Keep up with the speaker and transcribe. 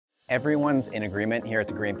Everyone's in agreement here at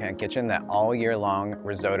the GreenPan Kitchen that all year long,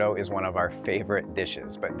 risotto is one of our favorite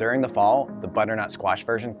dishes. But during the fall, the butternut squash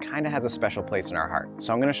version kind of has a special place in our heart.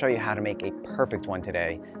 So I'm gonna show you how to make a perfect one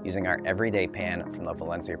today using our everyday pan from the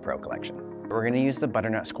Valencia Pro collection. We're gonna use the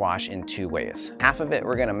butternut squash in two ways. Half of it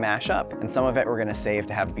we're gonna mash up, and some of it we're gonna save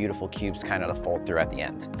to have beautiful cubes kind of to fold through at the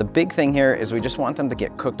end. The big thing here is we just want them to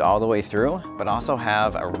get cooked all the way through, but also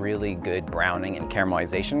have a really good browning and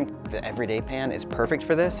caramelization. The everyday pan is perfect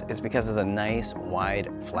for this, is because of the nice, wide,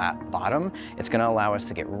 flat bottom. It's gonna allow us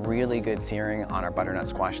to get really good searing on our butternut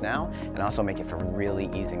squash now, and also make it for really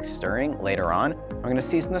easy stirring later on. I'm gonna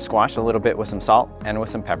season the squash a little bit with some salt and with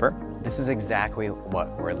some pepper. This is exactly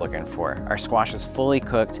what we're looking for. Our squash is fully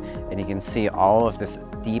cooked, and you can see all of this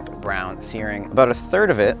deep brown searing. About a third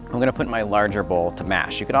of it, I'm gonna put in my larger bowl to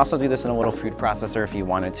mash. You could also do this in a little food processor if you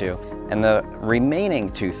wanted to. And the remaining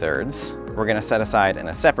 2/3, we're gonna set aside in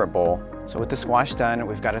a separate bowl. So with the squash done,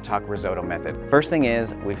 we've got to talk risotto method. First thing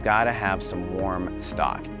is, we've got to have some warm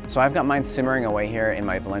stock. So I've got mine simmering away here in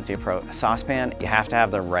my Valencia Pro saucepan. You have to have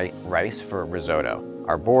the right rice for risotto.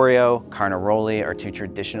 Arborio, carnaroli are two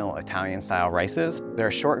traditional Italian style rices. They're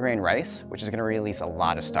a short grain rice, which is gonna release a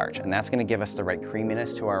lot of starch, and that's gonna give us the right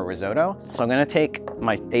creaminess to our risotto. So I'm gonna take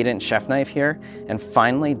my 8-inch chef knife here and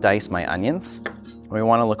finely dice my onions. What we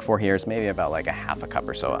wanna look for here is maybe about like a half a cup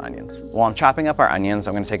or so of onions. While I'm chopping up our onions,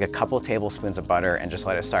 I'm gonna take a couple tablespoons of butter and just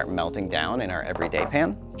let it start melting down in our everyday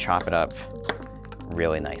pan. Chop it up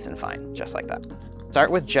really nice and fine, just like that. Start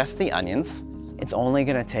with just the onions. It's only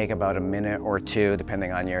gonna take about a minute or two,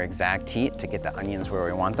 depending on your exact heat, to get the onions where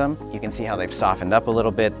we want them. You can see how they've softened up a little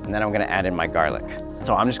bit, and then I'm gonna add in my garlic.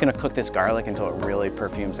 So I'm just gonna cook this garlic until it really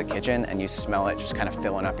perfumes the kitchen and you smell it just kind of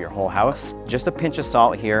filling up your whole house. Just a pinch of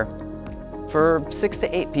salt here. For 6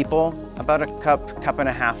 to 8 people, about a cup and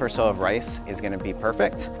a half or so of rice is gonna be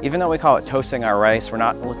perfect. Even though we call it toasting our rice, we're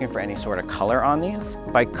not looking for any sort of color on these.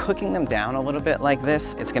 By cooking them down a little bit like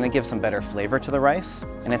this, it's gonna give some better flavor to the rice,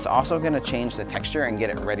 and it's also gonna change the texture and get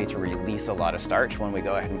it ready to release a lot of starch when we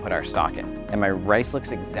go ahead and put our stock in. And my rice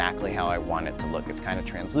looks exactly how I want it to look. It's kind of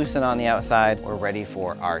translucent on the outside. We're ready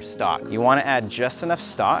for our stock. You wanna add just enough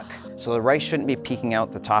stock, so the rice shouldn't be peeking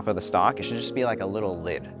out the top of the stock. It should just be like a little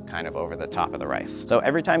lid kind of over the top of the rice. So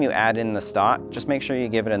every time you add in the stock, just make sure you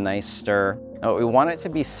give it a nice stir. Now, we want it to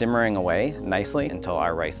be simmering away nicely until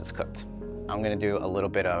our rice is cooked. I'm gonna do a little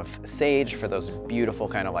bit of sage for those beautiful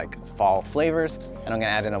kind of like fall flavors, and I'm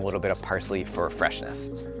gonna add in a little bit of parsley for freshness.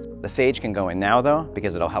 The sage can go in now though,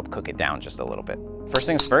 because it'll help cook it down just a little bit. First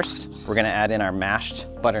things first, we're gonna add in our mashed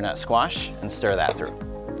butternut squash and stir that through.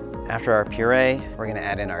 After our puree, we're gonna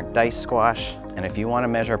add in our diced squash. And if you wanna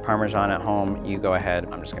measure Parmesan at home, you go ahead.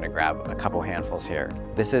 I'm just gonna grab a couple handfuls here.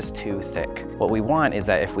 This is too thick. What we want is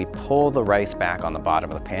that if we pull the rice back on the bottom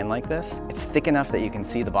of the pan like this, it's thick enough that you can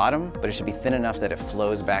see the bottom, but it should be thin enough that it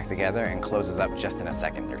flows back together and closes up just in a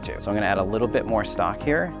second or two. So I'm gonna add a little bit more stock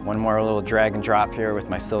here. One more little drag and drop here with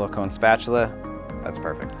my silicone spatula. That's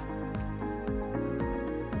perfect.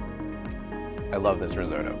 I love this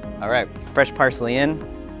risotto. All right, fresh parsley in.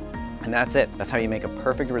 And that's it. That's how you make a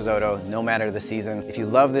perfect risotto, no matter the season. If you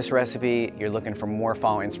love this recipe, you're looking for more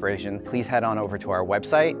fall inspiration, please head on over to our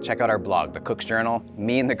website, check out our blog, The Cook's Journal.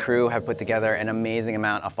 Me and the crew have put together an amazing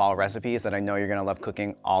amount of fall recipes that I know you're gonna love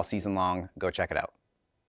cooking all season long. Go check it out.